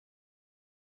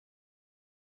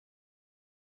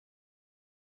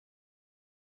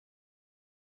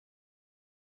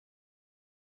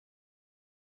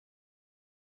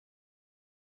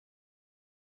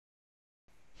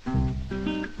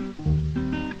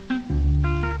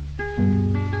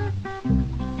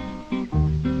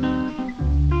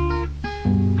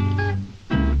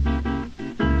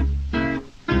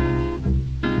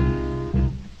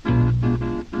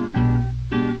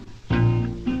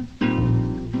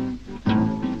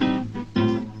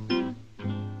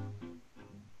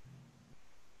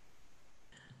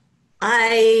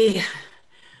I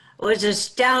was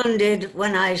astounded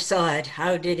when I saw it.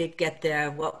 How did it get there?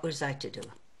 What was I to do?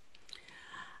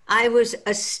 I was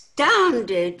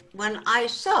astounded when I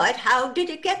saw it. How did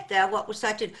it get there? What was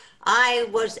I to do? I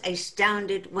was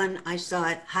astounded when I saw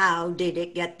it. How did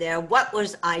it get there? What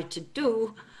was I to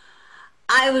do?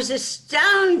 I was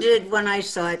astounded when I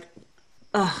saw it.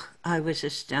 Oh, I was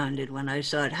astounded when I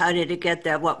saw it. How did it get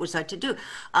there? What was I to do?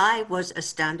 I was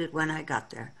astounded when I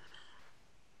got there.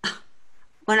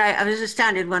 I was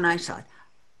astounded when I saw it.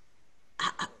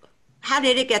 How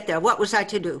did it get there? What was I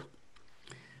to do?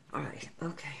 All right,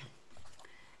 okay.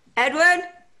 Edward?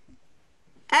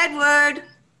 Edward?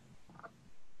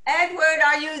 Edward,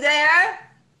 are you there?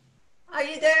 Are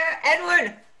you there?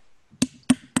 Edward?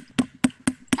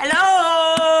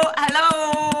 Hello?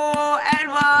 Hello,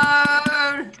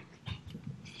 Edward?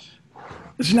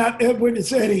 It's not Edward,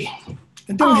 it's Eddie.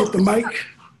 And don't hit the mic.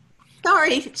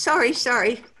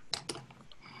 Sorry.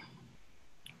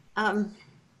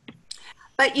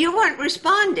 But you weren't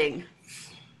responding.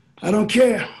 I don't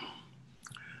care.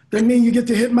 Doesn't mean you get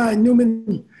to hit my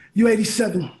Newman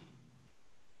U87.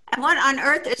 And what on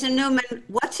earth is a Newman?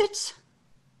 What's it?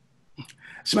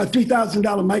 It's my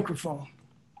 $3,000 microphone.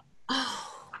 Oh.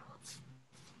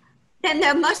 Then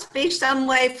there must be some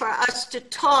way for us to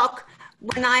talk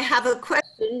when I have a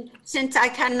question, since I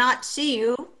cannot see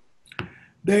you.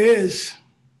 There is.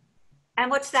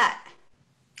 And what's that?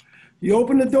 You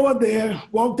open the door there,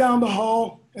 walk down the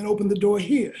hall, and open the door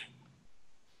here.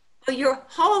 Well, your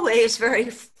hallway is very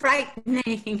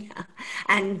frightening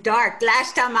and dark.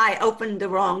 Last time I opened the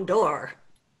wrong door.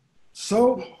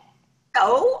 So?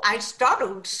 So I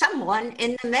startled someone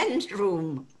in the men's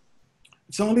room.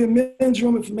 It's only a men's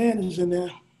room if a man is in there.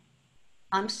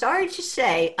 I'm sorry to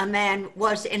say a man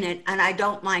was in it, and I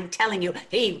don't mind telling you,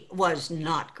 he was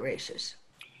not gracious.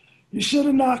 You should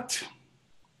have knocked.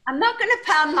 I'm not going to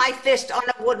pound my fist on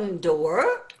a wooden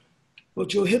door.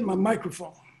 But you'll hit my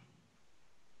microphone.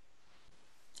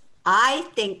 I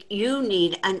think you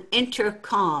need an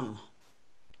intercom.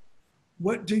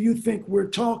 What do you think we're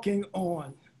talking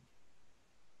on?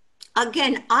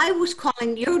 Again, I was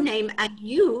calling your name and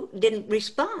you didn't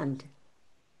respond.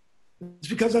 It's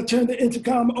because I turned the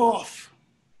intercom off.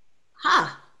 Huh.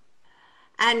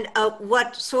 And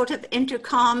what sort of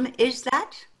intercom is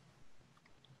that?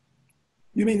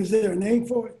 You mean, is there a name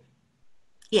for it?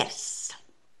 Yes.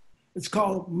 It's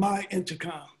called my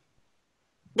intercom.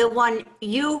 The one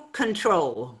you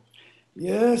control.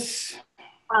 Yes.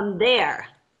 From there.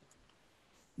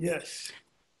 Yes.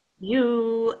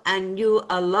 You and you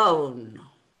alone.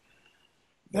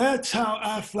 That's how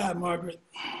I fly, Margaret.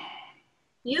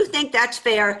 You think that's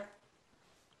fair?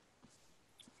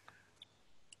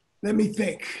 Let me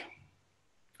think.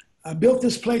 I built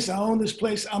this place, I own this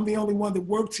place, I'm the only one that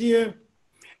works here.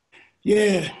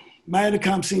 Yeah, my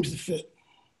intercom seems to fit.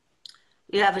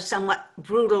 You have a somewhat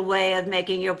brutal way of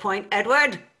making your point,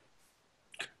 Edward.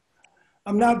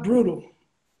 I'm not brutal.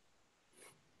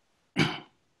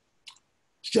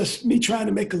 It's just me trying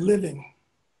to make a living.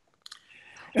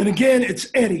 And again,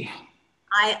 it's Eddie.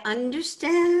 I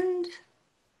understand.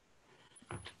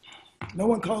 No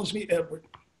one calls me Edward.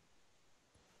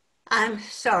 I'm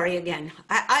sorry again.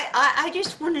 I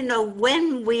just want to know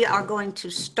when we are going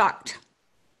to start.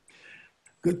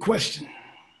 Good question.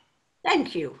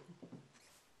 Thank you.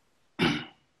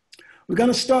 We're going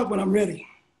to start when I'm ready.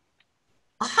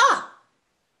 Aha!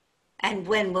 And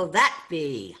when will that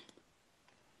be?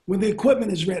 When the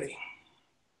equipment is ready.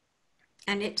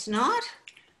 And it's not?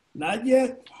 Not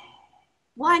yet.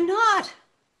 Why not?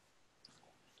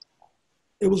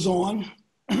 It was on.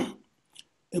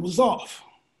 It was off.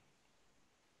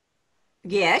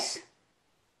 Yes.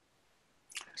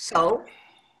 So?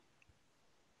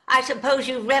 I suppose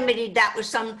you remedied that with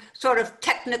some sort of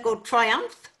technical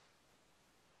triumph?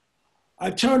 I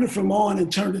turned it from on and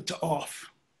turned it to off.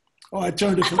 Or I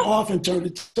turned it from off and turned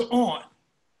it to on.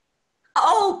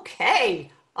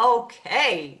 Okay.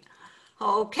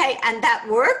 And that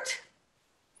worked?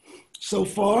 So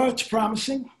far, it's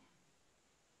promising.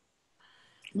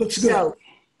 Looks good. So,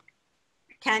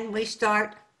 can we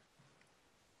start?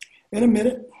 In a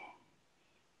minute.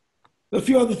 A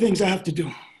few other things I have to do.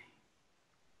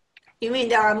 You mean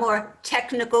there are more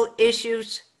technical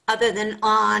issues other than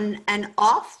on and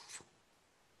off?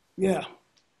 Yeah.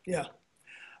 Yeah.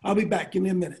 I'll be back. Give me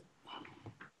a minute.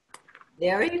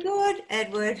 Very good,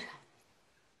 Edward.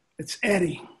 It's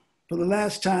Eddie. For the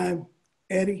last time,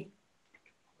 Eddie.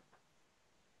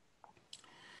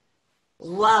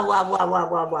 Wah, wah, wah, wah,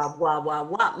 wah, wah, wah, wah,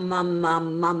 wah, ma, ma,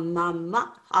 ma, ma, ma,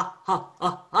 ha, ha,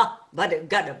 ha, ha, butter,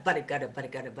 gutter, butter, gutter, butter,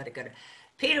 gutter, butter, gutter.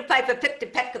 Peter Piper picked a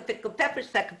peck of pickled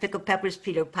peppers,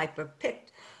 Peter Piper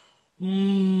picked. Moo,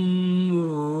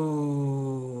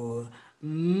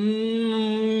 moo.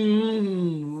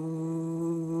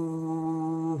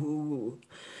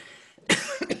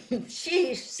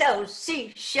 She sells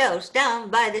seashells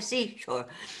down by the seashore.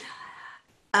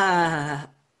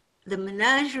 The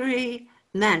menagerie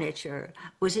manager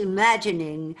was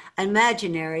imagining an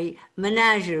imaginary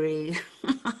menagerie.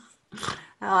 Oh,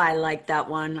 I like that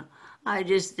one. I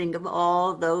just think of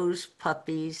all those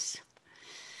puppies.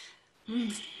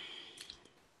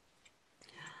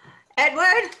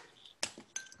 Edward?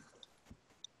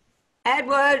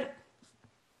 Edward?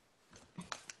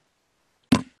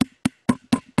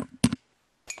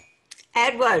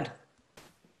 Edward?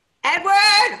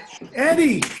 Edward!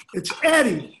 Eddie! It's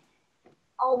Eddie.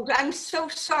 Oh, I'm so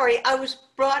sorry. I was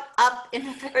brought up in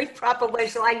a very proper way,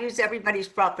 so I use everybody's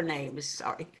proper names.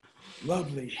 Sorry.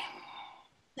 Lovely.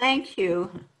 Thank you.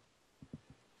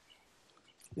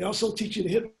 They also teach you to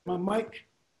hit my mic.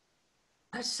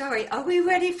 Sorry, are we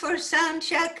ready for a sound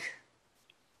check?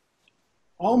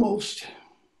 Almost.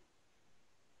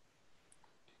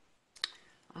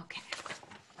 Okay.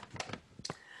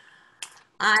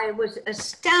 I was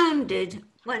astounded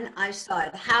when I saw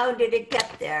it. How did it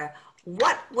get there?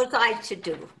 What was I to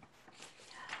do?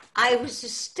 I was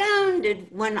astounded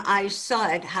when I saw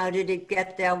it. How did it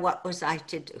get there? What was I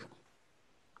to do?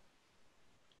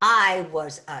 I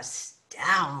was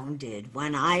astounded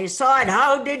when I saw it.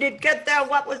 How did it get there?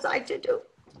 What was I to do?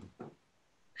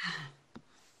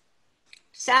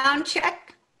 Sound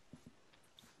check?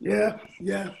 Yeah.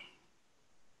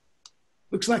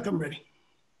 Looks like I'm ready.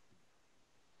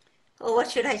 Well,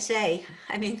 what should I say?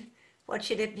 I mean, what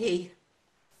should it be?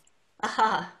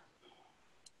 Aha.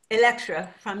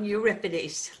 Electra from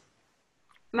Euripides.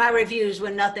 My reviews were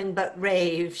nothing but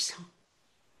raves.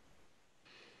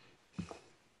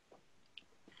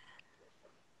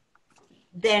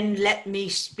 Then let me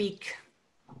speak.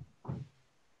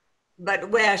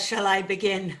 But where shall I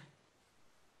begin?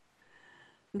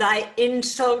 Thy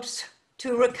insults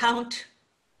to recount,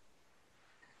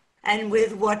 and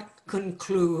with what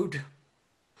conclude,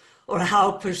 or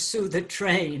how pursue the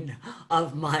train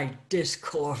of my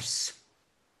discourse?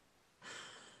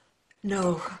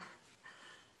 No.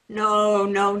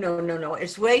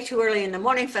 It's way too early in the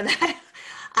morning for that.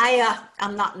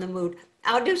 I'm not in the mood.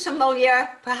 I'll do some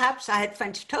Moliere, perhaps. I had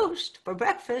French toast for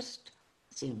breakfast.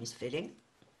 Seems fitting.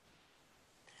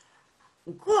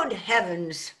 Good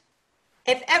heavens.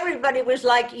 If everybody was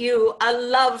like you, a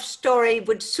love story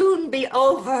would soon be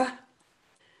over.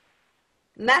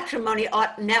 Matrimony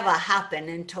ought never happen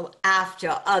until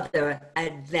after other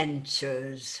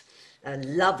adventures. A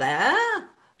lover,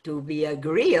 to be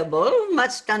agreeable,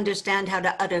 must understand how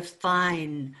to utter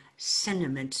fine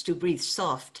sentiments, to breathe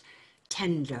soft,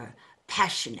 tender,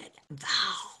 passionate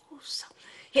vows.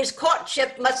 His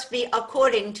courtship must be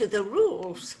according to the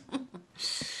rules.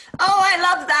 Oh, I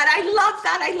love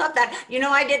that. You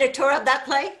know, I did a tour of that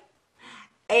play.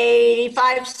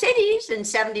 85 cities in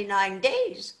 79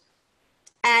 days.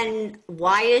 And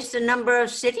why is the number of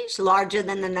cities larger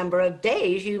than the number of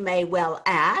days, you may well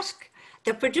ask?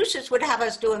 The producers would have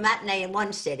us do a matinee in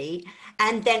one city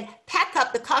and then pack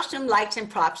up the costume, lights, and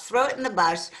props, throw it in the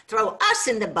bus, throw us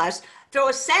in the bus, throw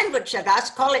a sandwich at us,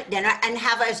 call it dinner, and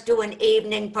have us do an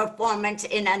evening performance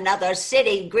in another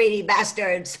city, greedy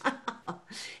bastards,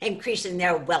 increasing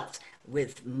their wealth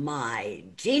with my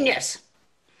genius.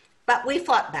 But we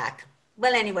fought back.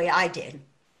 Well, anyway, I did.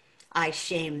 I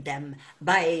shamed them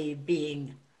by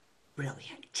being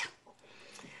brilliant.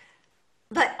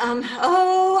 But,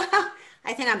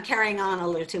 I think I'm carrying on a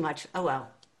little too much. Oh, well.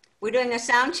 We're doing a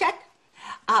sound check?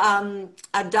 A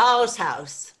doll's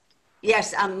house.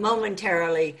 Yes, I'm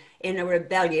momentarily in a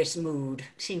rebellious mood.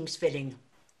 Seems fitting.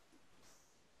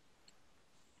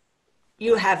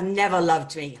 You have never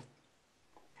loved me.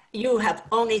 You have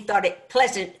only thought it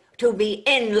pleasant to be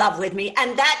in love with me,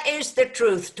 and that is the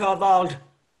truth, Torvald.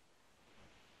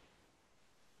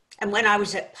 And when I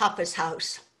was at Papa's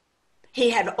house,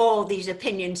 he had all these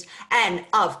opinions, and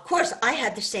of course I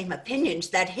had the same opinions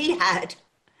that he had.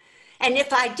 And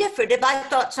if I differed, if I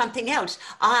thought something else,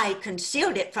 I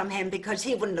concealed it from him because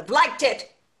he wouldn't have liked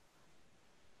it.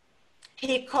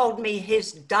 He called me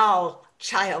his doll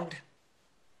child.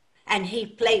 And he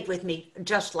played with me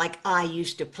just like I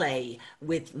used to play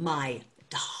with my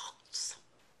dolls.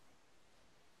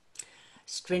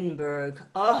 Strindberg.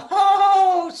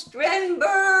 Oh,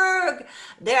 Strindberg!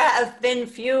 There have been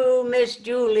few Miss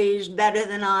Julies better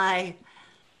than I.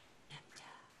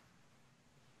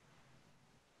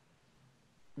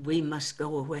 We must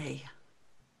go away.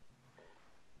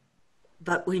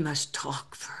 But we must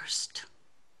talk first.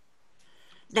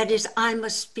 That is, I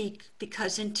must speak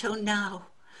because until now,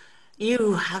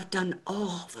 you have done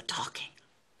all the talking.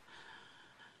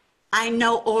 I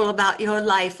know all about your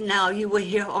life now. You will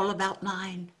hear all about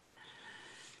mine.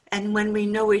 And when we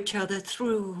know each other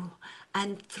through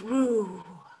and through,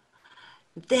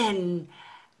 then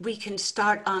we can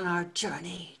start on our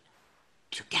journey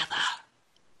together.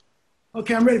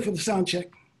 Okay, I'm ready for the sound check.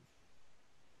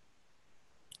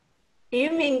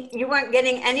 You mean you weren't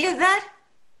getting any of that?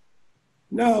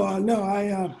 No,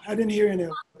 I didn't hear any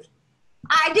of it.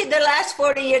 I did the last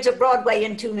 40 years of Broadway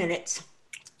in 2 minutes.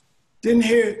 Didn't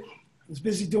hear it. I was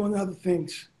busy doing other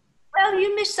things. Well,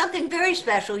 you missed something very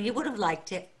special. You would have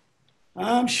liked it.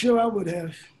 I'm sure I would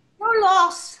have. Your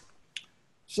loss.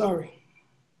 Sorry.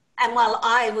 And while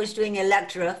I was doing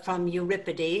Electra from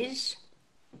Euripides,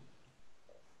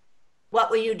 what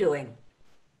were you doing?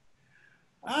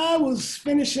 I was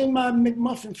finishing my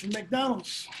McMuffin from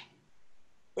McDonald's.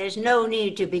 There's no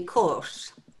need to be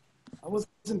coarse. I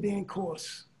wasn't being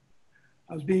coarse.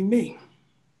 I was being me.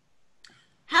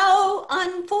 How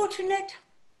unfortunate.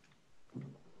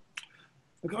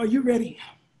 Like, are you ready?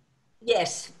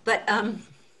 Yes, but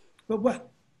But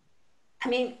what? I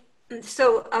mean,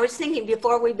 so I was thinking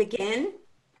before we begin,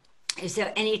 is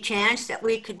there any chance that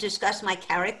we could discuss my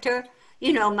character?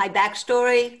 You know, my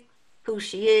backstory, who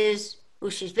she is, who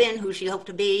she's been, who she hoped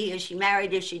to be. Is she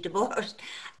married? Is she divorced?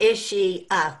 Is she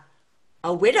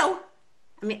a widow?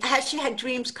 I mean, has she had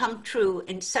dreams come true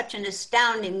in such an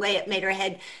astounding way it made her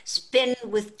head spin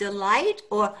with delight?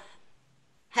 Or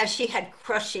has she had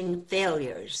crushing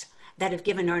failures that have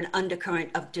given her an undercurrent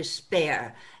of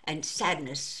despair and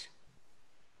sadness?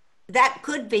 That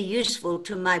could be useful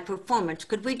to my performance.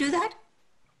 Could we do that?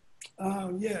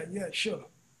 Yeah, sure.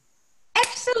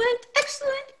 Excellent,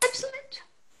 excellent, excellent.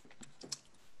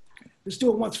 Let's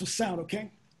do it once for sound,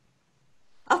 okay?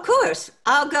 Of course.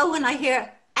 I'll go when I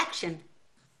hear action.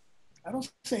 I don't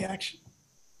say action.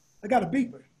 I got a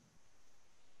beeper.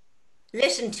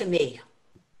 Listen to me.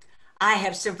 I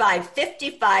have survived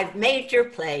 55 major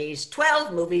plays,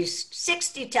 12 movies,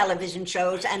 60 television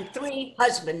shows, and 3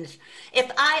 husbands.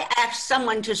 If I ask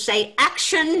someone to say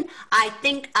action, I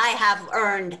think I have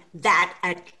earned that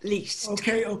at least.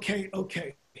 Okay. Look,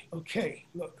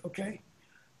 okay.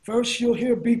 First, you'll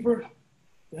hear beeper,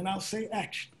 then I'll say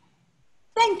action.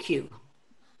 Thank you.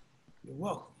 You're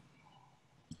welcome.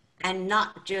 And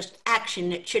not just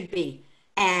action, it should be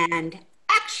and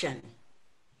action.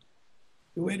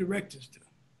 The way directors do.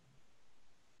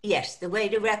 Yes, the way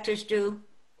directors do.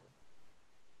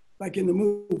 Like in the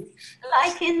movies.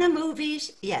 Like in the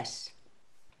movies, yes.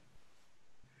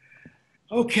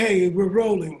 Okay, we're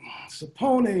rolling.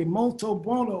 Suppone molto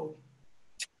buono.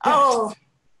 Test. Oh,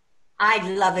 I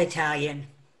love Italian.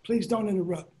 Please don't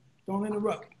interrupt. Don't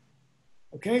interrupt.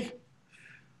 Okay?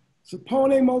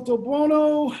 Suppone molto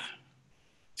buono.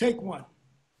 Take 1.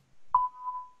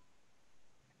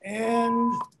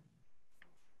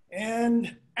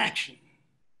 And action.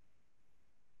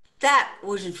 That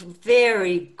was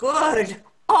very good.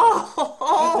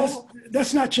 Oh,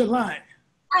 That's not your line.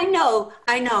 I know,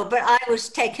 but I was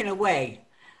taken away.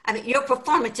 I mean, your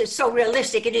performance is so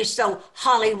realistic. It is so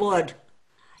Hollywood.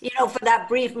 You know, for that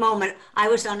brief moment, I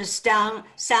was on a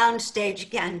sound stage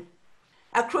again.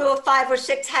 A crew of 5 or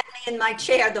 6 had me in my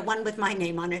chair, the one with my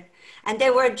name on it. And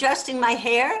they were adjusting my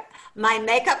hair, my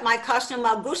makeup, my costume,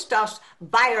 while Gustav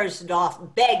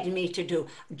Beiersdorf begged me to do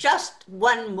just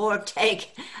one more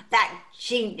take. That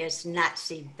genius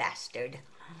Nazi bastard.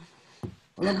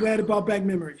 Well, I'm glad it brought back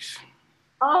memories.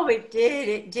 Oh, it did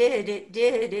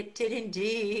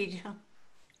indeed.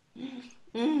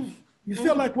 You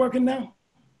feel like working now?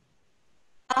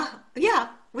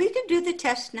 Yeah, we can do the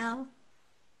test now.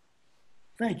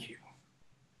 Thank you.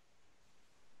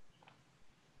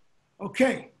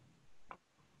 Okay,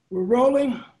 we're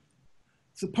rolling.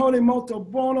 Suppone molto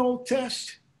buono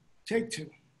test. Take 2.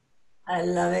 I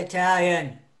love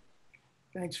Italian.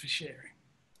 Thanks for sharing.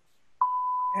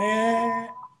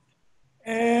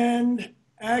 And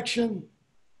action.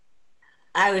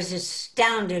 I was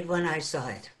astounded when I saw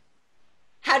it.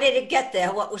 How did it get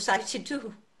there? What was I to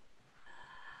do?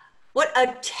 What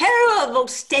a terrible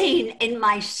stain in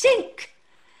my sink.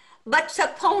 But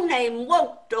sapone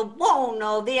molto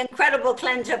buono, the incredible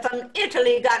cleanser from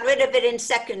Italy, got rid of it in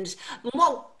seconds.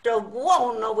 Molto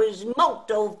buono is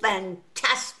molto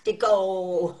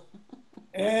fantastico.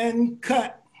 And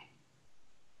cut.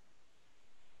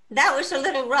 That was a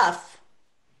little rough.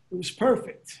 It was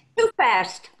perfect. Too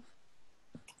fast.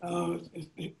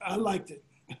 I liked it.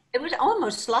 It was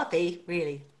almost sloppy,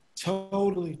 really.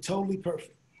 Totally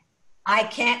perfect. I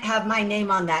can't have my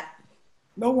name on that.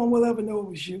 No one will ever know it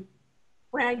was you.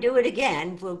 When I do it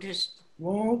again, we'll just...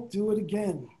 Won't do it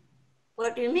again.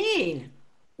 What do you mean?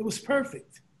 It was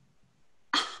perfect.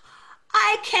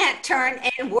 I can't turn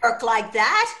and work like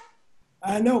that.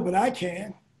 I know, but I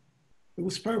can. It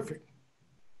was perfect.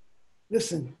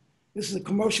 Listen, this is a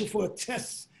commercial for a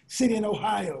test city in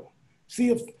Ohio. See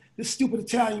if this stupid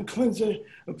Italian cleanser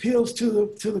appeals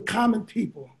to the common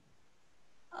people.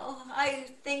 Oh, I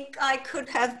think I could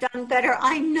have done better.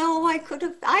 I know I could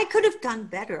have done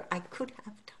better. I could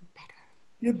have done better.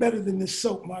 You're better than this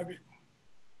soap, Margaret.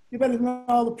 You're better than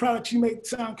all the products you make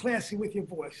sound classy with your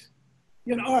voice.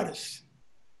 You're an artist.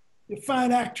 You're a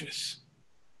fine actress.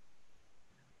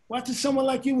 Watching someone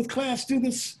like you with class do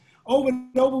this over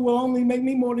and over will only make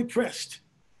me more depressed.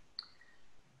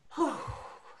 Why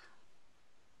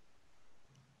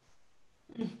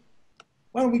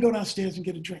don't we go downstairs and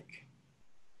get a drink?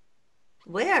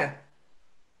 Where?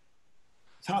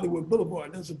 It's Hollywood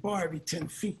Boulevard. There's a bar every 10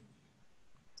 feet.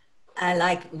 I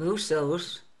like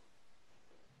Musso's.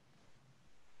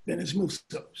 Then it's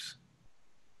Musso's.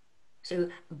 So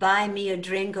buy me a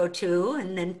drink or two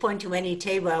and then point to any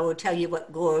table. I will tell you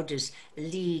what gorgeous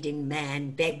leading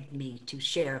man begged me to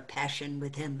share passion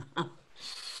with him.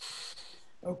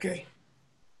 Okay.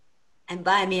 And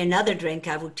buy me another drink.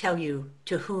 I will tell you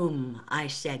to whom I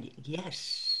said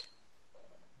yes.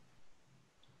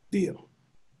 Deal.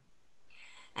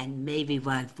 And maybe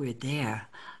while we're there,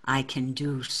 I can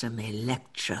do some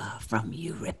Electra from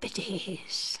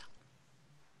Euripides.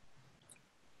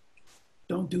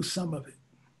 Don't do some of it.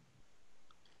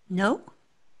 No?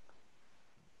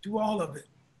 Do all of it.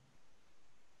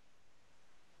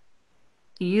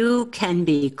 You can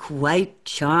be quite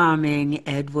charming,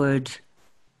 Edward.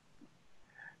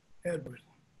 Edward.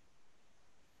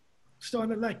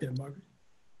 Starting to like that, Margaret.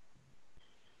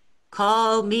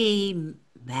 Call me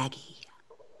Maggie.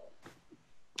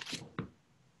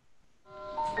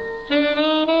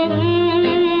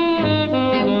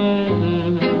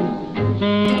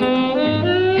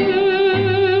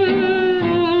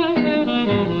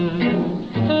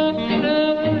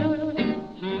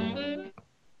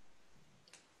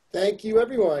 Thank you,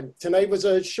 everyone. Tonight was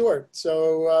a short,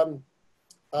 so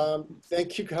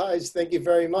thank you guys. Thank you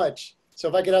very much. So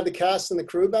if I could have the cast and the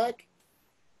crew back.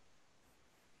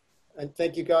 And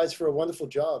thank you guys for a wonderful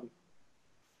job.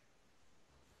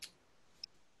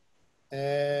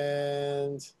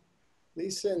 And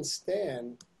Lisa and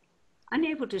Stan.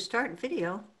 Unable to start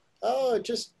video. Oh,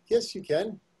 yes, you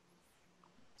can.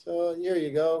 So here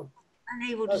you go.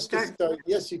 Unable to start.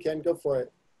 Yes, you can. Go for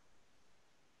it.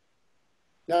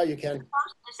 Now you can. The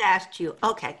host just asked you.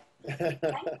 Okay.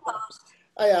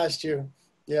 I asked you.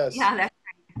 Yes. Yeah, that's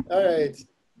right. All right.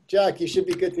 Jack, you should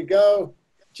be good to go.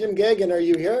 Jim Geoghan, are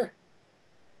you here?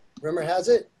 Rumor has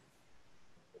it.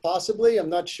 Possibly. I'm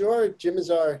not sure. Jim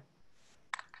is our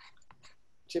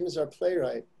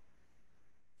playwright.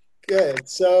 Good.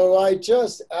 So I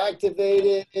just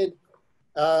activated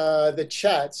the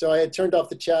chat. So I had turned off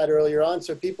the chat earlier on.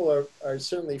 So people are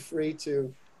certainly free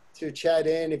to chat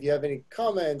in if you have any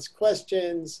comments,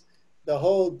 questions, the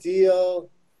whole deal.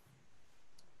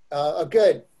 Oh,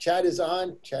 good. Chat is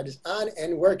on. Chat is on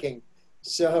and working.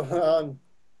 So,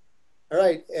 all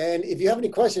right. And if you have any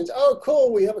questions, oh,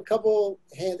 cool. We have a couple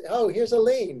hands. Oh, here's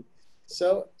Elaine.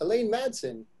 So, Elaine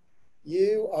Madsen,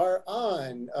 you are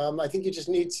on. I think you just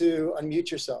need to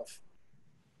unmute yourself.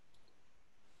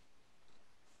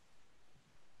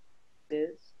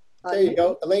 There you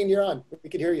go. Elaine, you're on. We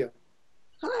can hear you.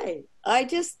 Hi. I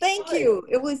just thank you.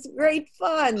 It was great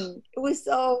fun. It was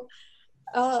so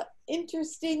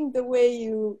interesting the way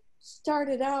you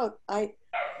started out. I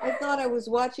thought I was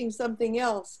watching something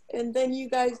else, and then you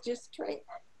guys just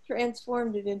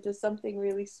transformed it into something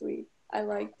really sweet. I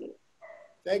liked it.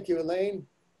 Thank you, Elaine.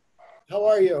 How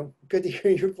are you? Good to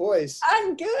hear your voice.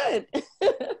 I'm good.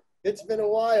 It's been a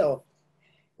while.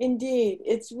 Indeed.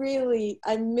 It's really,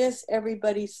 I miss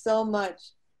everybody so much.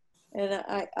 And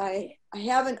I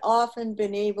haven't often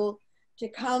been able to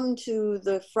come to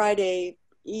the Friday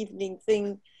evening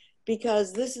thing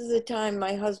because this is the time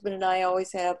my husband and I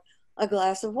always have a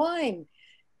glass of wine.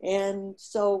 And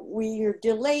so we are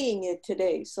delaying it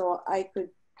today so I could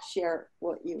share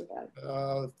what you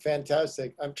had.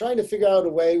 Fantastic. I'm trying to figure out a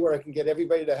way where I can get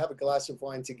everybody to have a glass of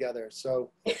wine together.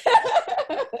 So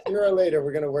sooner or later,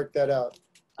 we're going to work that out.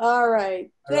 All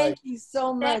right. All Thank right. you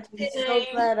so much. I'm Thanks, so Elaine.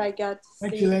 glad I got to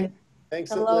Thank see you, you. Elaine.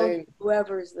 Thanks, Hello, Elaine.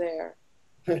 whoever's there.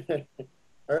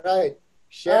 All right.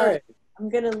 Sharon. I'm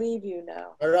going to leave you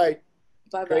now. All right.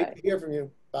 Bye-bye. Great to hear from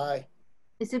you. Bye.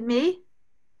 Is it me?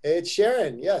 It's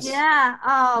Sharon. Yes. Yeah.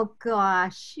 Oh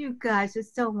gosh, you guys are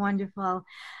so wonderful.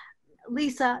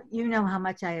 Lisa, you know how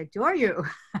much I adore you.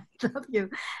 I love you.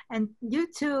 And you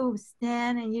two,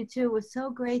 Stan, and you two were so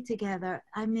great together.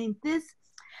 I mean, this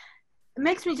it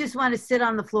makes me just want to sit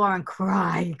on the floor and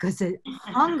cry because I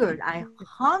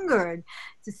hungered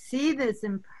to see this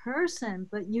in person.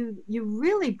 But you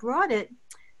really brought it.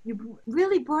 You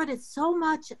really brought it so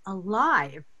much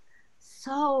alive,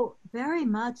 so very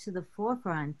much to the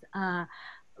forefront.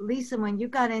 Lisa, when you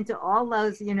got into all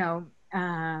those,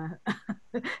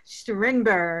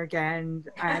 Strindberg and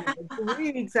the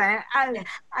Greeks,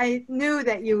 I knew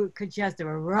that you could just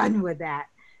run with that.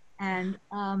 And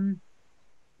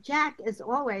Jack, as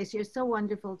always, you're so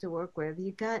wonderful to work with.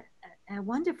 You got a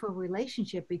wonderful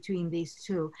relationship between these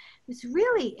two. It's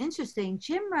really interesting.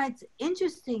 Jim writes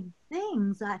interesting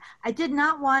things. I did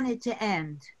not want it to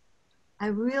end. I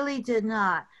really did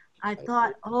not. I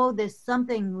thought, oh, there's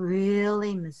something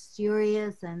really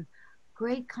mysterious and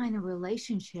great kind of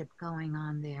relationship going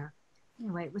on there.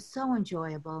 Anyway, it was so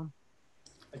enjoyable.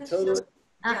 I totally.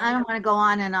 I don't want to go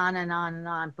on and on and on and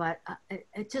on, but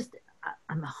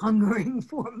I'm hungering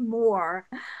for more.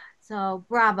 So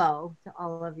bravo to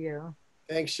all of you.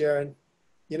 Thanks, Sharon.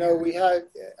 You know, we had,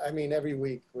 I mean, every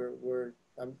week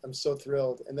I'm so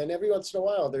thrilled. And then every once in a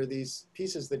while, there are these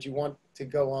pieces that you want to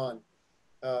go on.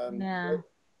 Yeah.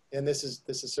 And this is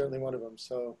certainly one of them.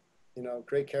 So, you know,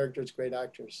 great characters, great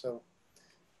actors. So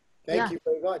thank you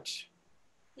very much.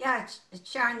 Yeah,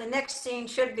 Sharon, the next scene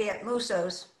should be at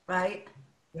Musso's, right?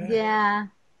 Yeah.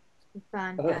 It's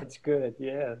fun. Oh, that's good.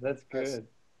 Yeah, that's good. Yes.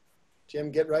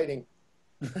 Jim, get writing.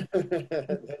 That's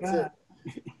it.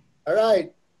 All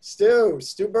right, Stu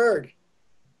Berg.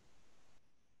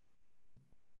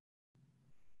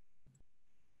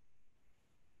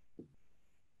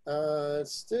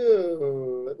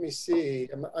 Stu, let me see.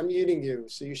 I'm unmuting you,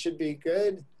 so you should be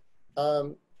good.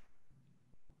 All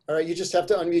right, you just have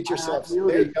to unmute yourself.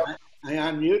 There you go. I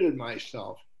unmuted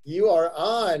myself. You are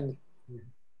on.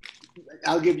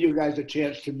 I'll give you guys a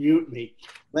chance to mute me.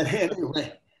 But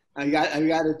anyway, I got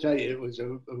to tell you, it was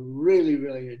a really,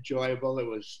 really enjoyable. It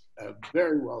was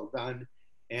very well done.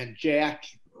 And Jack,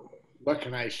 what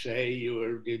can I say?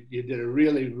 You did a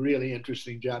really, really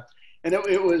interesting job. And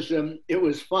it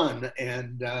was fun.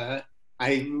 And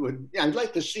I'd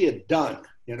like to see it done,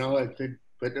 you know,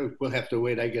 but we'll have to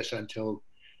wait, I guess, until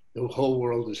the whole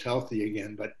world is healthy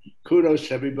again. But kudos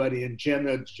to everybody. And Jim,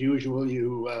 as usual,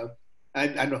 I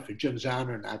don't know if Jim's on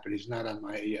or not, but he's not on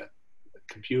my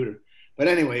computer. But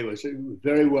anyway, it was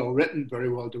very well written, very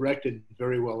well directed,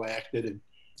 very well acted. And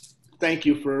thank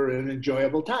you for an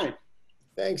enjoyable time.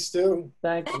 Thanks, Stu.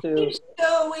 Thanks, Thank Stu. you,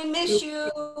 Stu. We miss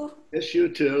you. Miss you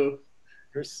too.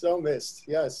 You're so missed.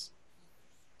 Yes.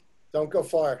 Don't go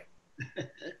far.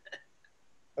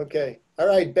 Okay. All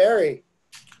right, Barry.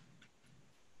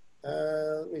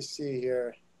 Let me see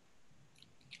here.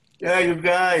 Yeah, you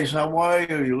guys, how are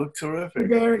you? You look Hey, terrific.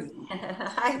 Barry.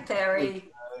 Hi, Barry.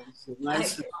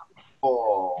 Nice to see you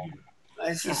all.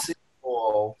 Nice to see you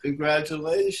all.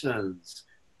 Congratulations.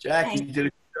 Jack, you did a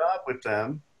good job with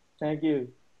them. Thank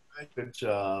you. Very good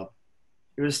job.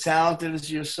 You're as talented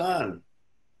as your son.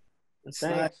 That's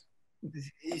Thanks.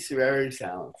 nice. He's very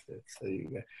talented. So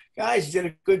you guys did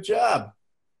a good job.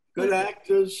 Good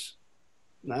actors.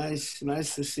 Nice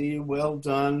to see you. Well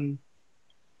done.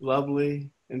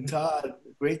 Lovely. And Todd,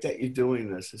 great that you're doing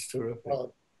this. It's terrific.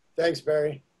 Oh, thanks,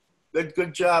 Barry.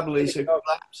 Good job, Lisa.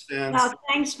 Claps, Dan. Well,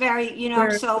 thanks, Barry. You know,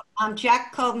 so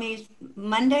Jack called me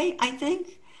Monday, I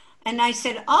think, and I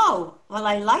said, "Oh, well,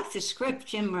 I like the script.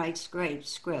 Jim writes great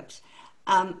scripts.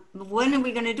 When are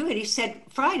we going to do it?" He said,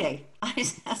 "Friday." I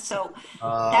said, so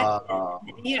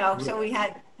that's, so we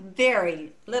had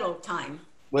very little time.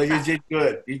 Well, you did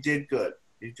good. You did good.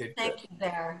 You did good. Thank you,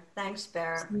 Bear. Thanks,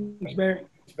 Bear. Thanks, Barry.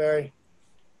 Barry.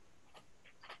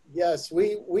 Yes,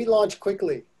 we launched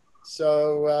quickly.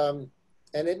 So,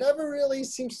 and it never really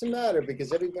seems to matter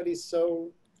because everybody's so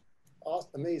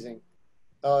awesome, amazing.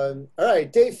 All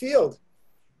right, Dave Field.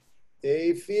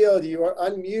 Dave Field, you are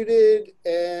unmuted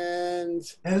and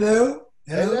Hello.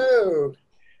 hello.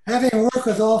 Having worked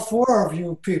with all four of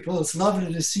you people, it's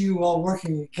lovely to see you all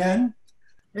working again.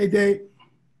 Hey, Dave.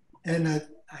 And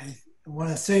I want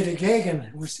to say to Geoghan,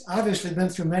 who's obviously been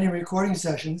through many recording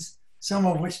sessions, some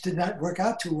of which did not work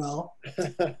out too well,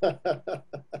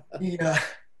 he,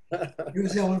 he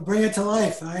was able to bring it to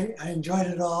life. I enjoyed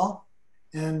it all,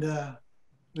 and it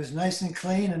was nice and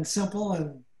clean and simple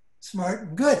and smart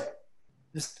and good.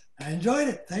 I enjoyed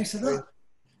it. Thanks a lot.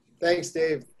 Thanks,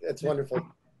 Dave. That's wonderful.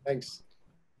 Thanks.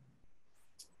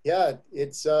 Yeah,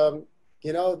 it's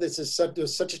you know, this is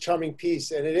such a charming piece,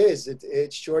 and it is.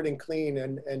 It's short and clean,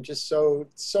 and just so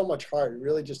much heart.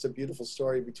 Really, just a beautiful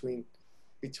story between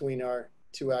our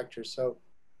two actors. So,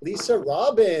 Lisa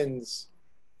Robbins.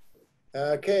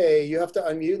 Okay, you have to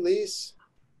unmute, Lisa.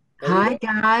 Hi,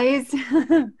 guys.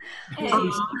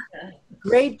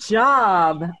 Great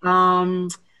job.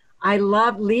 I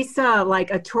love Lisa,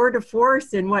 like a tour de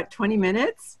force in what, 20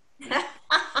 minutes?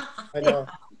 I know.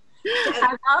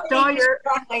 I loved all your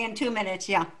Broadway in 2 minutes,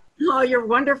 yeah. all your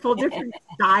wonderful different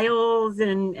styles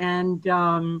and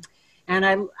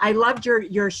I loved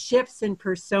your shifts in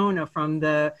persona from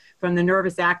the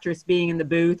nervous actress being in the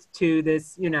booth to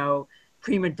this, you know,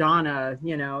 prima donna,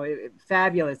 you know,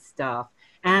 fabulous stuff.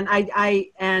 And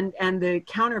and the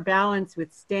counterbalance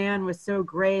with Stan was so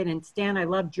great. And Stan, I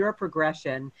loved your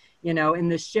progression, you know, in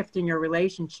the shift in your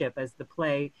relationship as the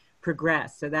play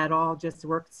progressed. So that all just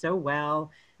worked so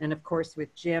well. And of course,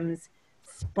 with Jim's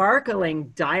sparkling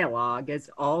dialogue as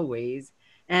always.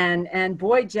 And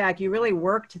boy, Jack, you really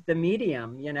worked the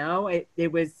medium, you know,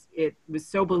 it was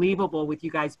so believable with you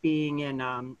guys being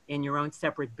in your own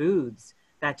separate booths.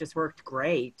 That just worked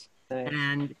great. Thanks.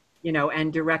 And, you know,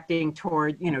 and directing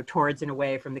toward, you know, towards and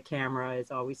away from the camera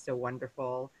is always so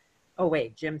wonderful. Oh,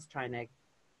 wait, Jim's trying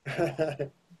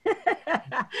to.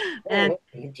 and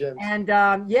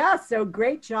yeah, so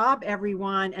great job,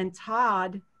 everyone. And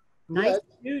Todd, nice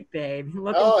suit, babe.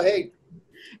 Hey.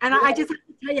 And I just have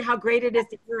to tell you how great it is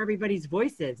to hear everybody's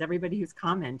voices, everybody who's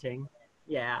commenting.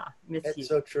 Yeah, miss you. That's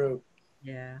so true.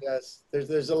 Yeah. Yes,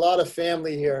 there's a lot of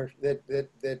family here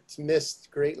that's missed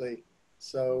greatly.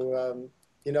 So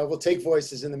you know, we'll take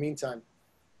voices in the meantime.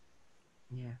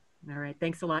 Yeah. All right.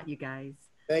 Thanks a lot, you guys.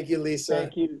 Thank you, Lisa.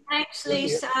 Thank you. Thanks,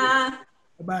 Lisa.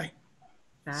 Bye.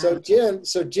 Bye. So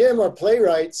Jim, our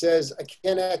playwright, says I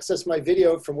can't access my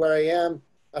video from where I am.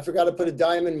 I forgot to put a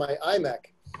dime in my iMac.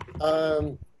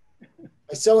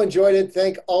 I so enjoyed it.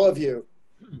 Thank all of you.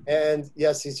 And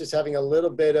yes, he's just having a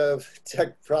little bit of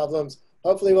tech problems.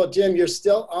 Hopefully, well, Jim, you're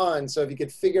still on. So if you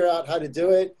could figure out how to do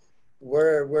it,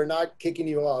 we're not kicking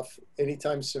you off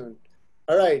anytime soon.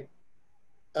 All right.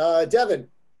 Devin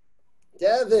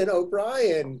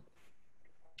O'Brien.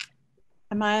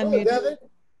 Am I Hello, unmuted?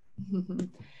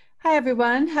 Devin. Hi,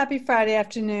 everyone. Happy Friday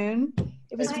afternoon.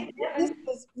 This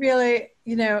was really,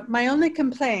 you know, my only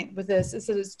complaint with this is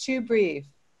that it's too brief.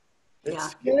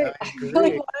 I really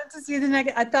wanted to see the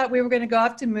next. I thought we were going to go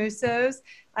off to Musso's.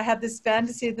 I had this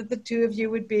fantasy that the two of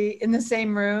you would be in the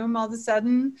same room all of a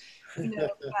sudden, you know,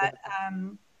 but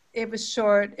it was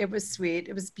short. It was sweet.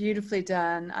 It was beautifully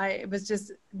done. It was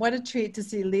just, what a treat to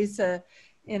see Lisa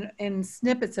in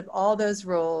snippets of all those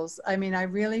roles. I mean, I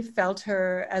really felt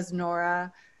her as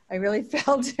Nora. I really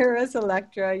felt her as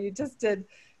Electra. You just did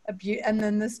and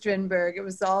then the Strindberg. It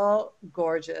was all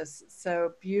gorgeous.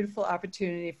 So beautiful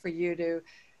opportunity for you to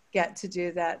get to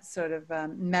do that sort of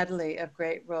medley of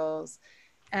great roles.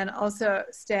 And also,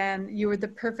 Stan, you were the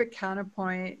perfect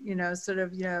counterpoint, you know, sort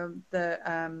of, you know,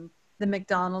 the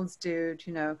McDonald's dude,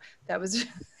 you know, that was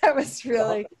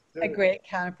really a great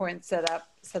counterpoint set up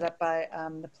by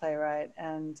the playwright.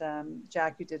 And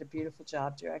Jack, you did a beautiful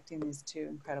job directing these two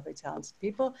incredibly talented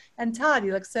people. And Todd,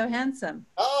 you look so handsome.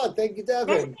 Oh, thank you,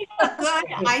 Devin.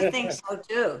 I think so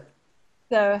too.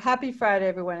 So happy Friday,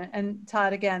 everyone. And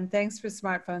Todd, again, thanks for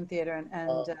Smartphone Theater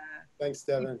and thanks,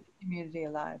 Devin. Community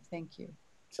Alive. Thank you.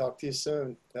 Talk to you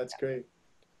soon. That's great.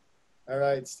 All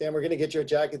right, Stan, we're going to get you a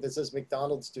jacket that says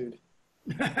McDonald's dude.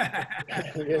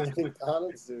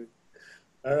 McDonald's dude.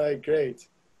 All right, great.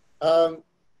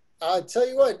 I'll tell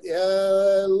you what,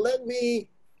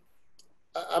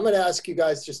 I'm going to ask you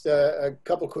guys just a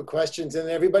couple quick questions, and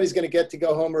everybody's going to get to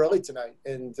go home early tonight.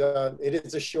 And it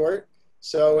is a short.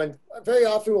 So, and very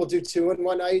often we'll do two in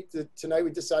one night. Tonight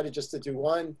we decided just to do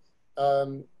one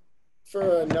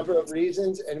for a number of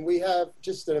reasons. And we have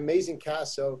just an amazing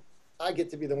cast. So I get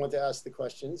to be the one to ask the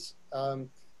questions.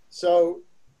 So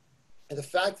the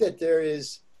fact that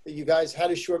that you guys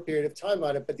had a short period of time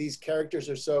on it, but these characters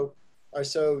are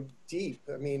so deep.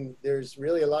 I mean, there's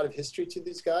really a lot of history to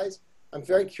these guys. I'm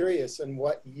very curious on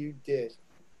what you did.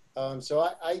 So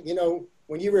I, you know,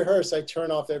 when you rehearse, I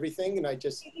turn off everything and I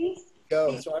just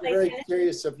go. So I'm very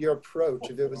curious of your approach,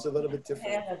 if it was a little bit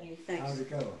different. How'd it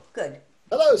go? Good.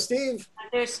 Hello, Steve.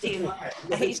 there's Steve. Steve.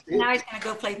 Now he's going to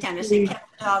go play tennis. He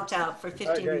kept the dogs out for 15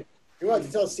 Okay. minutes. You want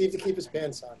to tell Steve to keep his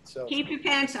pants on. So. Keep your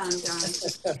pants on,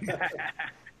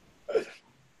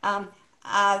 Don.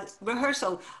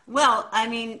 Rehearsal. Well, I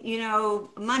mean, you know,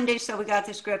 Monday, so we got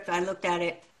the script. I looked at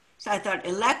it. So I thought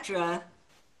Electra,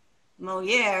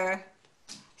 Moliere.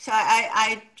 So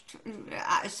I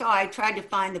tried to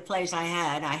find the plays I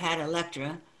had. I had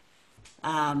Electra.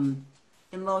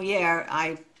 The Moliere,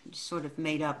 I sort of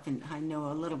made up, and I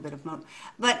know a little bit of Moliere.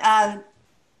 But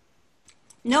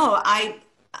no,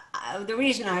 the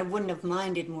reason I wouldn't have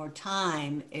minded more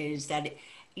time is that,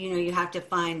 you know, you have to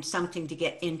find something to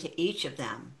get into each of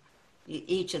them,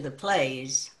 each of the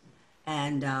plays,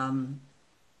 and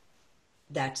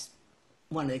that's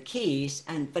one of the keys.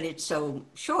 But it's so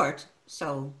short,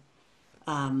 so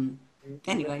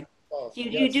anyway,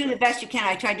 you do the best you can.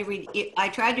 I tried to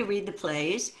read the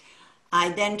plays. I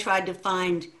then tried to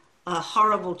find a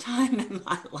horrible time in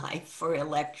my life for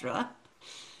Electra,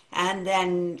 and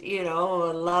then, you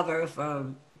know, a lover for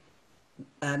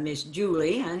Miss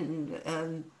Julie,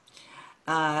 and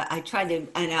I tried to,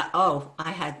 and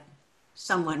I had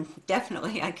someone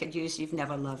definitely I could use. You've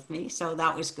Never Loved Me, so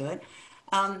that was good.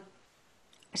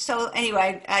 So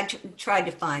anyway, I tried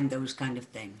to find those kind of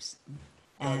things,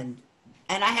 and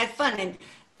I had fun, and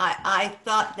I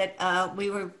thought that we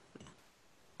were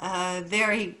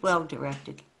very well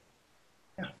directed.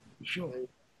 Yeah, sure.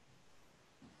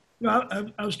 You know,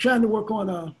 I was trying to work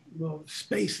on well,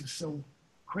 space is so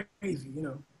crazy, you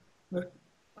know, but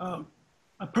I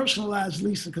personalized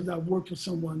Lisa because I've worked with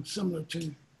someone similar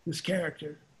to this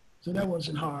character, so that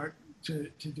wasn't hard to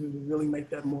do, to really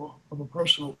make that more of a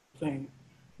personal thing.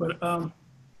 But you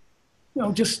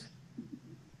know, just,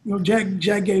 you know,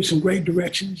 Jack gave some great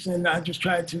directions, and I just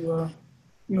tried to,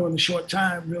 you know, in a short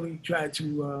time, really try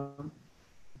to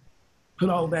put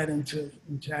all that into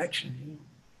action. You know?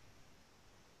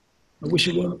 I wish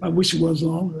it was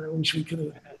longer. I wish we could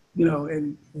have, you know,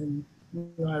 and you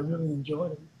know, I really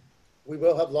enjoyed it. We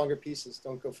will have longer pieces.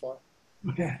 Don't go far.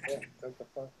 Yeah, don't go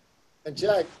far. And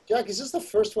Jack, is this the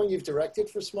first one you've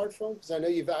directed for Smartphone? Because I know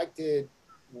you've acted.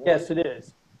 Yes, it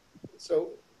is.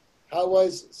 So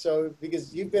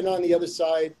because you've been on the other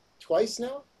side twice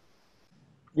now?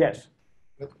 Yes.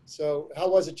 So how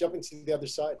was it jumping to the other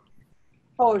side?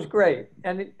 Oh, it was great.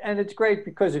 And it's great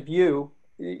because of you.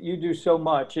 You do so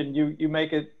much, and you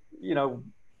make it, you know,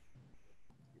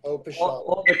 all the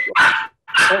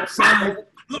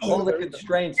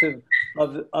constraints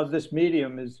of this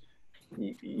medium is,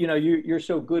 you know, you're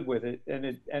so good with it,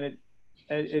 and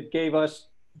it gave us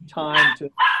time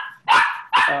to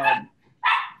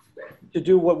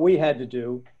do what we had to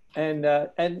do, and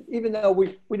even though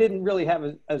we didn't really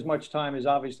have as much time as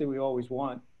obviously we always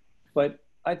want, but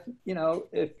you know,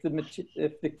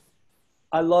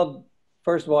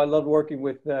 first of all, I loved working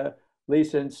with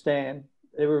Lisa and Stan.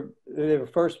 They were the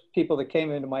first people that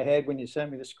came into my head when you sent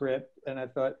me the script, and I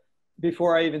thought,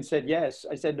 before I even said yes,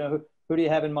 I said, no, who do you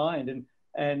have in mind?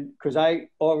 And because I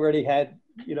already had,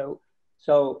 you know,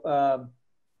 so I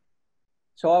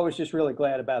was just really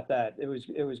glad about that. It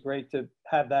was great to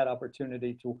have that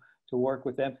opportunity to work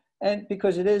with them, and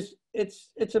because it's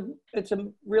a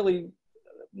really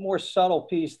more subtle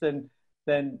piece than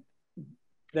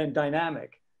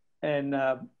dynamic. And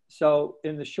so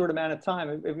in the short amount of time,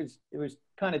 it was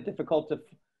kind of difficult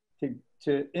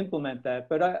to implement that.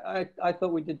 But I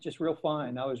thought we did just real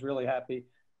fine. I was really happy.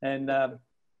 And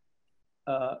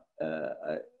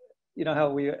you know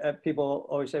how people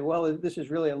always say, well, this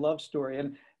is really a love story,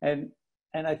 and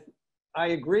I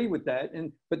agree with that.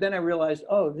 But then I realized,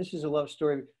 oh, this is a love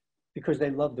story because they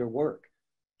love their work.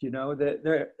 You know,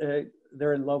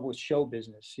 they're in love with show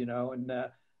business. You know, and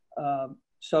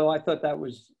so I thought that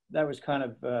was kind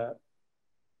of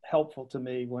helpful to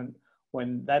me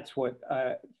when that's what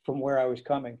from where I was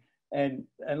coming, and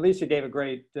Lisa gave a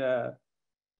great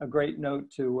note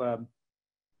to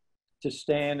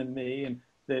Stan and me, and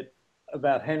that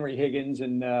about Henry Higgins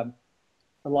and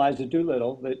Eliza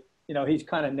Doolittle, that, you know, he's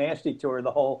kind of nasty to her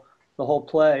the whole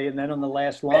play, and then on the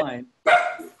last line,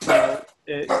 you know,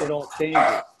 it all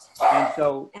changes, and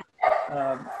so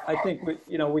I think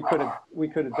we could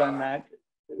have done that,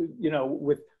 you know,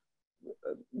 with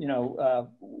you know,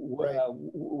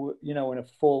 in a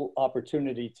full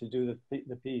opportunity to do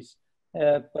the piece,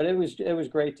 but it was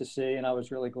great to see, and I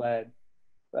was really glad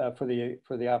for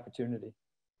the opportunity.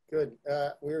 Good.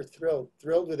 We were thrilled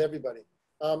with everybody.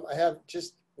 I have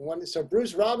just one. So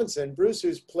Bruce Robinson,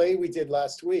 whose play we did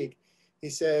last week, he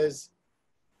says,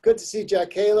 "Good to see Jack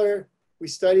Kehler. We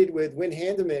studied with Win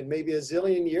Handeman maybe a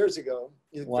zillion years ago.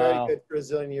 He's Wow. Very good for a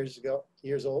zillion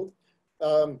years old."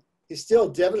 he's still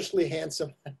devilishly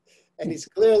handsome, and he's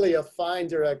clearly a fine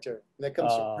director. And that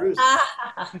comes from Bruce.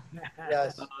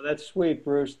 Yes. Oh, that's sweet,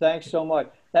 Bruce. Thanks so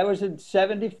much. That was in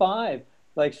 75,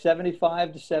 like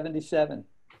 75 to 77.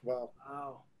 Wow.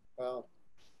 Wow.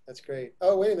 That's great.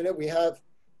 Oh, wait a minute. We have,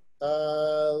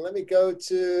 let me go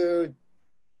to,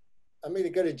 I'm going to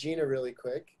go to Gina really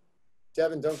quick.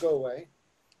 Devin, don't go away.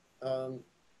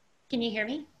 Can you hear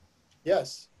me?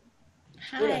 Yes.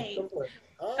 Hi. Gina,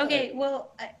 hi. Okay,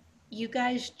 well, you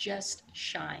guys just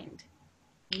shined.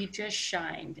 You just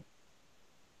shined.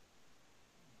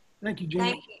 Thank you, Gina.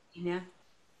 Thank you, Gina.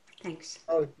 Thanks.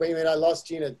 Oh, wait a minute. I lost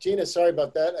Gina. Gina, sorry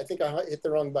about that. I think I hit the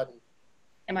wrong button.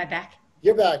 Am I back?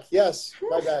 You're back. Yes.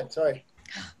 My bad. Sorry.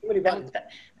 Too many buttons.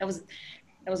 That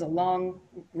was a long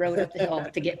road up the hill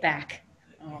to get back.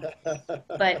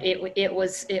 But it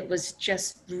was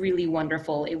just really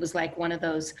wonderful. It was like one of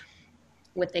those,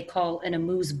 what they call an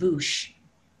amuse-bouche.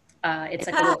 It's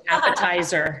like a little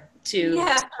appetizer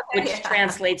which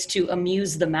translates to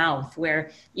amuse the mouth,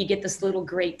 where you get this little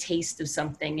great taste of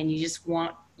something and you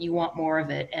want more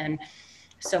of it. And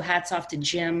so hats off to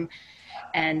Jim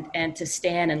and to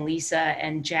Stan and Lisa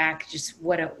and Jack. Just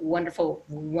what a wonderful,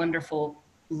 wonderful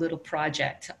little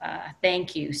project.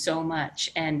 Thank you so much.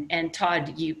 And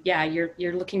Todd,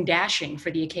 you're looking dashing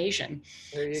for the occasion.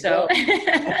 There you go.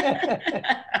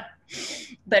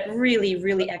 But really,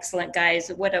 really excellent, guys.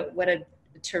 What a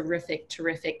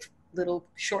terrific little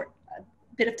short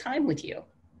bit of time with you.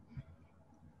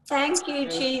 Thank you,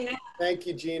 Gina. Thank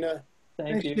you, Gina.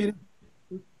 Thank you.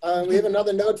 We have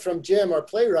another note from Jim, our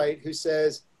playwright, who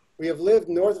says, we have lived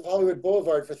north of Hollywood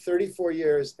Boulevard for 34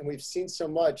 years, and we've seen so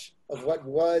much of what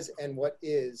was and what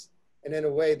is. And in a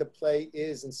way, the play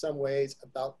is in some ways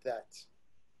about that.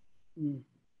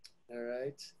 All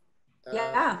right.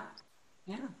 Yeah.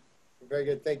 Very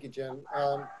good. Thank you, Jim.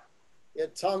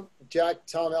 Tom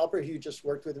Alpert, who you just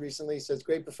worked with recently, says,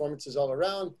 great performances all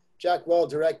around. Jack, well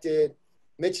directed.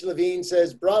 Mitch Levine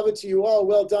says, bravo to you all.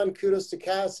 Well done. Kudos to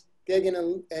Cass,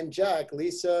 Geoghan, and Jack.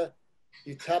 Lisa,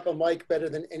 you tap a mic better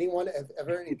than anyone I've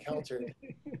ever encountered.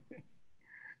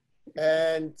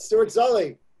 And Stuart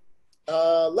Zully,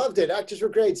 loved it. Actors were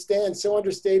great. Stan, so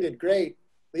understated. Great.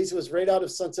 Lisa was right out of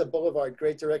Sunset Boulevard.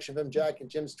 Great direction from Jack and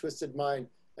Jim's Twisted Mind.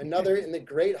 Another in the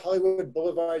Great Hollywood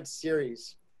Boulevard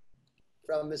series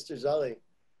from Mr. Zully.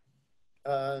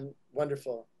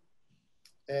 Wonderful.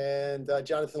 And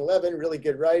Jonathan Levin, really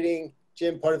good writing.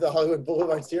 Jim, part of the Hollywood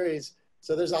Boulevard series.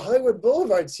 So there's a Hollywood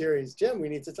Boulevard series. Jim, we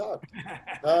need to talk.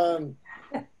 All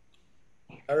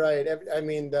right. I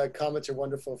mean, the comments are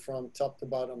wonderful from top to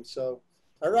bottom. So,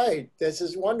 all right. This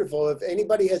is wonderful. If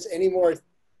anybody has any more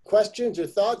questions or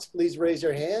thoughts, please raise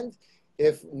your hand.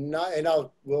 If not, and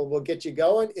we'll get you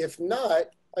going. If not,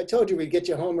 I told you we'd get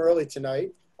you home early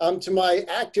tonight. To my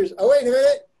actors, oh, wait a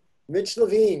minute. Mitch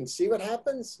Levine, see what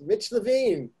happens? Mitch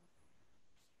Levine.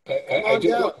 I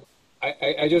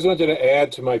just wanted to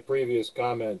add to my previous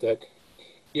comment that,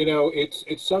 you know, it's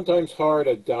sometimes hard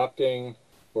adopting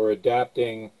or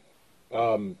adapting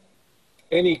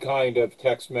any kind of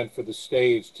text meant for the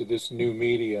stage to this new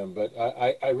medium. But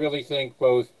I really think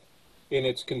both in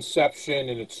its conception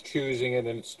and its choosing it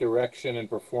and its direction and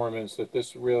performance that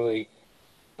this really,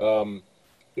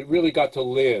 it really got to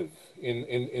live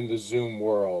in the Zoom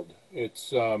world.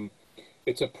 It's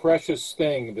a precious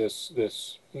thing,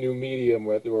 this new medium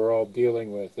that we're all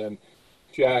dealing with. And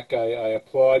Jack, I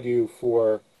applaud you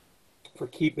for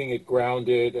keeping it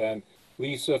grounded, and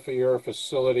Lisa for your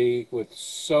facility with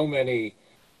so many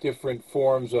different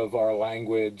forms of our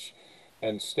language,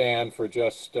 and Stan for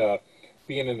just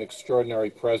being an extraordinary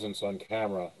presence on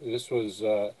camera. This was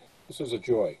a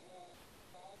joy.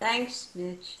 Thanks,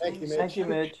 Mitch. Thank you, Mitch. Thank you,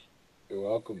 Mitch. You're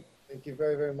welcome. Thank you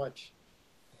very, very much.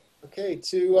 Okay,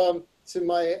 to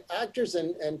my actors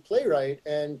and playwright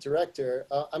and director,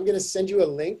 I'm going to send you a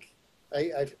link.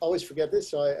 I always forget this,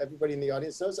 so everybody in the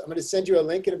audience knows. I'm going to send you a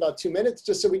link in about 2 minutes,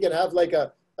 just so we can have like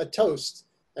a toast,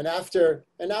 an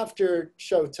after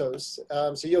show toast.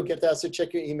 So you'll get that. So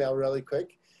check your email really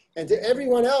quick. And to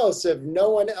everyone else, if no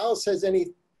one else has any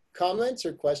comments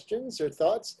or questions or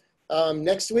thoughts,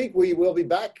 next week we will be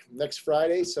back next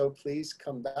Friday. So please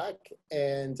come back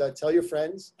and tell your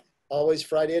friends. Always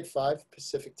Friday at 5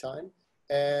 Pacific time.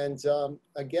 And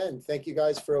again, thank you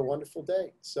guys for a wonderful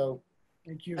day. So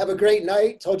Thank you. have a great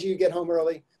night. Told you get home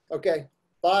early. Okay.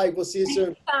 Bye. We'll see you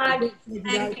soon. Todd.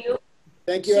 Thank you.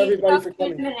 Thank you, everybody, for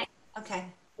coming. Okay.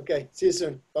 Okay. See you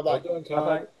soon. Bye-bye. Well done, Todd.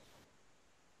 Bye-bye.